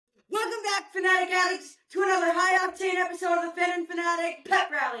back, Fanatic Addicts, to another high-octane episode of the Fan and Fanatic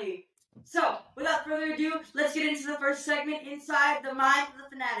PepRally. So, without further ado, let's get into the first segment, Inside the Mind of the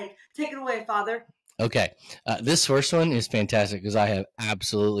Fanatic. Take it away, Father. Okay, this first one is fantastic because I have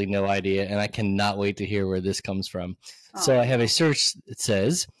absolutely no idea, and I cannot wait to hear where this comes from. So I have a search that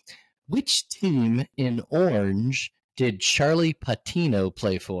says, which team in orange did Charlie Patino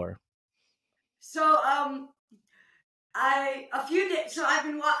play for? So, I've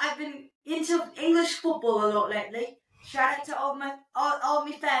been into English football a lot lately. Shout out to all my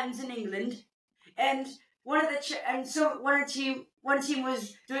fans in England, and one team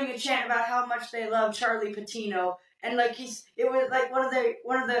was doing a chant about how much they love Charlie Patino, and one of the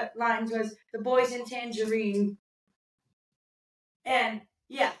lines was the boys in Tangerine, and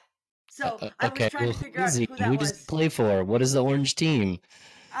yeah. So I was trying to figure out who that was. Who does he play for? What is the orange team?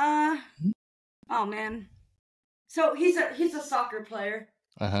 Oh man. So he's a soccer player.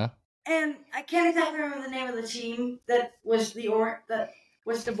 And I can't exactly remember the name of the team that was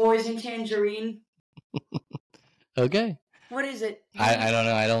the boys in Tangerine. Okay. What is it? I don't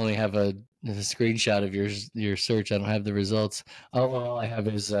know. I only have a screenshot of your search. I don't have the results. All I have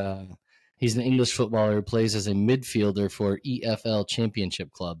is he's an English footballer who plays as a midfielder for EFL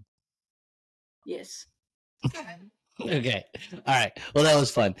Championship Club. Yes. Okay. All right. Well, that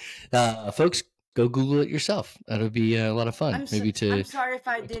was fun. Folks, go Google it yourself. That'll be a lot of fun. I'm sorry if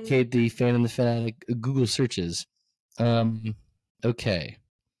I didn't. Replicate the Fan and the Fanatic Google searches. Okay.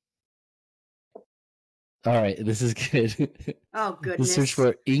 All right. This is good. Oh, goodness. Search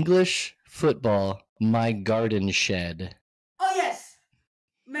for English football, my garden shed. Oh, yes.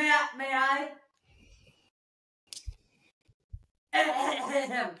 May I?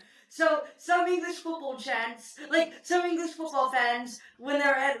 So, some English football chants, like some English football fans, when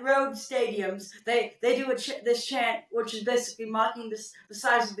they're at road stadiums, they do this chant, which is basically mocking the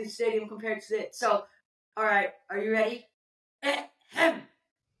size of the stadium compared to it. So, all right, are you ready?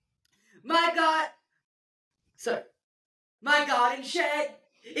 My garden shed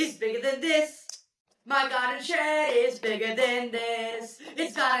is bigger than this. My garden shed is bigger than this.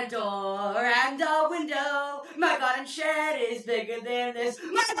 It's got a door and a window. My garden shed is bigger than this.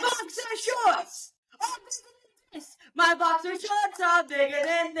 My boxer shorts are bigger than this. My boxer shorts are bigger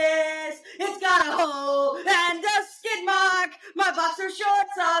than this. It's got a hole and a skid mark. My boxer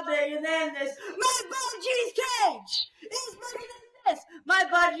shorts are bigger than this. My budgie's cage is bigger than this. My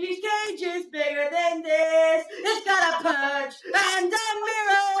budgie's cage is bigger than this. It's got a perch and a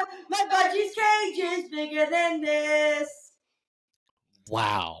mirror. My budgie's cage is bigger than this.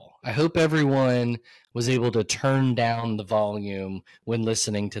 Wow. I hope everyone was able to turn down the volume when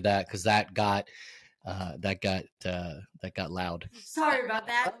listening to that, because that got loud. Sorry about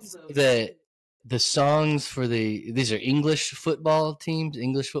that. The songs for these are English football teams,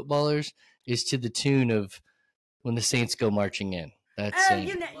 English footballers, is to the tune of When the Saints Go Marching In. That's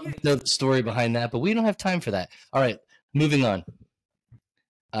you know the story behind that, but we don't have time for that. All right, moving on.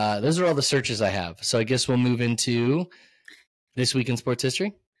 Those are all the searches I have. So I guess we'll move into This Week in Sports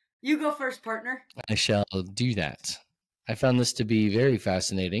History. You go first, partner. I shall do that. I found this to be very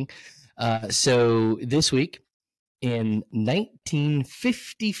fascinating. So this week, in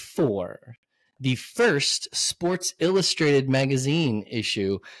 1954, the first Sports Illustrated magazine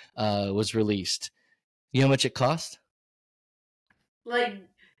issue was released. You know how much it cost? Like,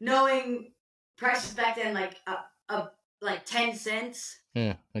 knowing prices back then, like 10 cents.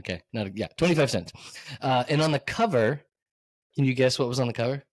 Yeah, okay. 25 cents. And on the cover, can you guess what was on the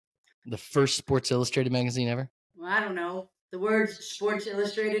cover? The first Sports Illustrated magazine ever? Well, I don't know. The words Sports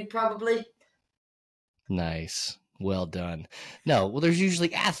Illustrated, probably. Nice. Well done. No, well, there's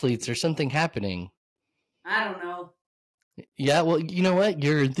usually athletes or something happening. I don't know. Yeah, well, you know what?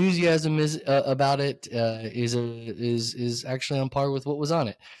 Your enthusiasm is about it is actually on par with what was on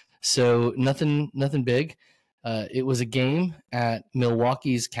it. So nothing big. It was a game at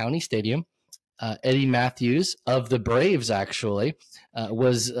Milwaukee's County Stadium. Eddie Matthews of the Braves actually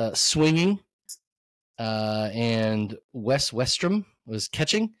was swinging, and Wes Westrom was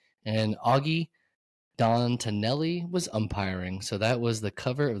catching, and Augie Dontanelli was umpiring. So that was the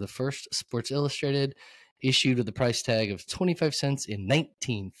cover of the first Sports Illustrated, issued with the price tag of 25 cents in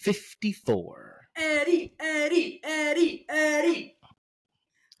 1954. Eddie. Okay.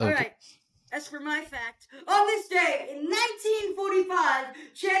 All right. As for my fact, on this day in 1945,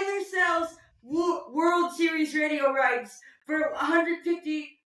 Chandler sells World Series radio rights for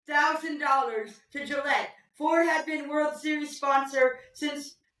 $150,000 to Gillette. Ford had been World Series sponsor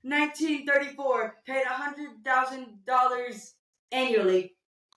since 1934, paid $100,000 annually.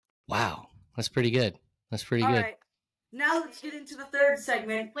 Wow, that's pretty good. All right. Now let's get into the third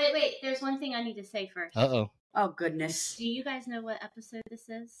segment. Wait. There's one thing I need to say first. Uh-oh. Oh, goodness. Do you guys know what episode this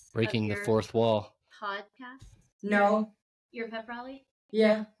is? Breaking the fourth wall. Podcast? No. Your PepRally?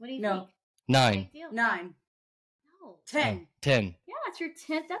 Yeah. What do you No. think? 9. 9. No. 10. 10. Yeah, it's your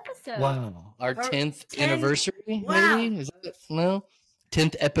 10th episode. Wow. Our 10th 10? anniversary, Wow. maybe? Is that, no?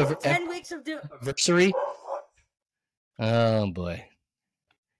 10th 10 weeks of anniversary? Oh, boy.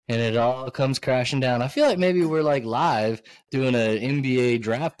 And it all comes crashing down. I feel like maybe we're like live doing an NBA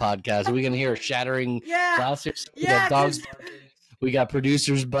draft podcast. Are we going to hear a shattering glass here? We got dogs barking. We got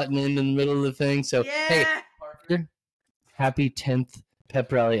producers butting in the middle of the thing. So, hey, Parker, happy 10th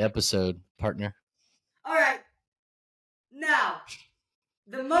PepRally episode, partner. All right. Now,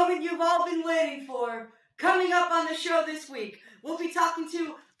 the moment you've all been waiting for, coming up on the show this week, we'll be talking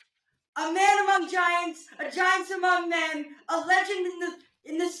to a man among giants, a giant among men, a legend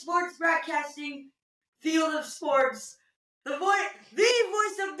in the sports broadcasting field of sports, the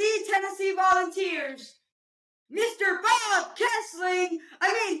voice of the Tennessee Volunteers, Mr. Bob Kessling.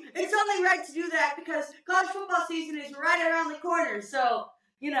 I mean, it's only right to do that because college football season is right around the corner. So,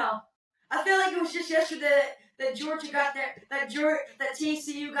 I feel like it was just yesterday that Georgia got that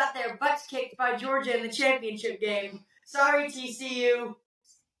TCU got their butts kicked by Georgia in the championship game. Sorry, TCU.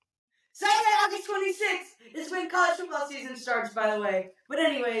 Saturday, August 26th is when college football season starts, by the way. But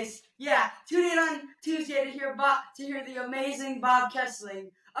anyways, tune in on Tuesday to hear the amazing Bob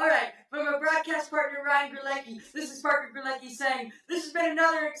Kessling. All right, from our broadcast partner Ryan Gerlecki, this is Parker Gerlecki saying this has been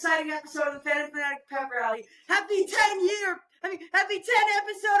another exciting episode of the Fan Fanatic PepRally. Happy 10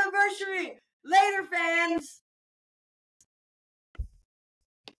 episode anniversary. Later, fans.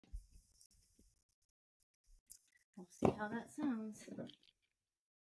 We'll see how that sounds.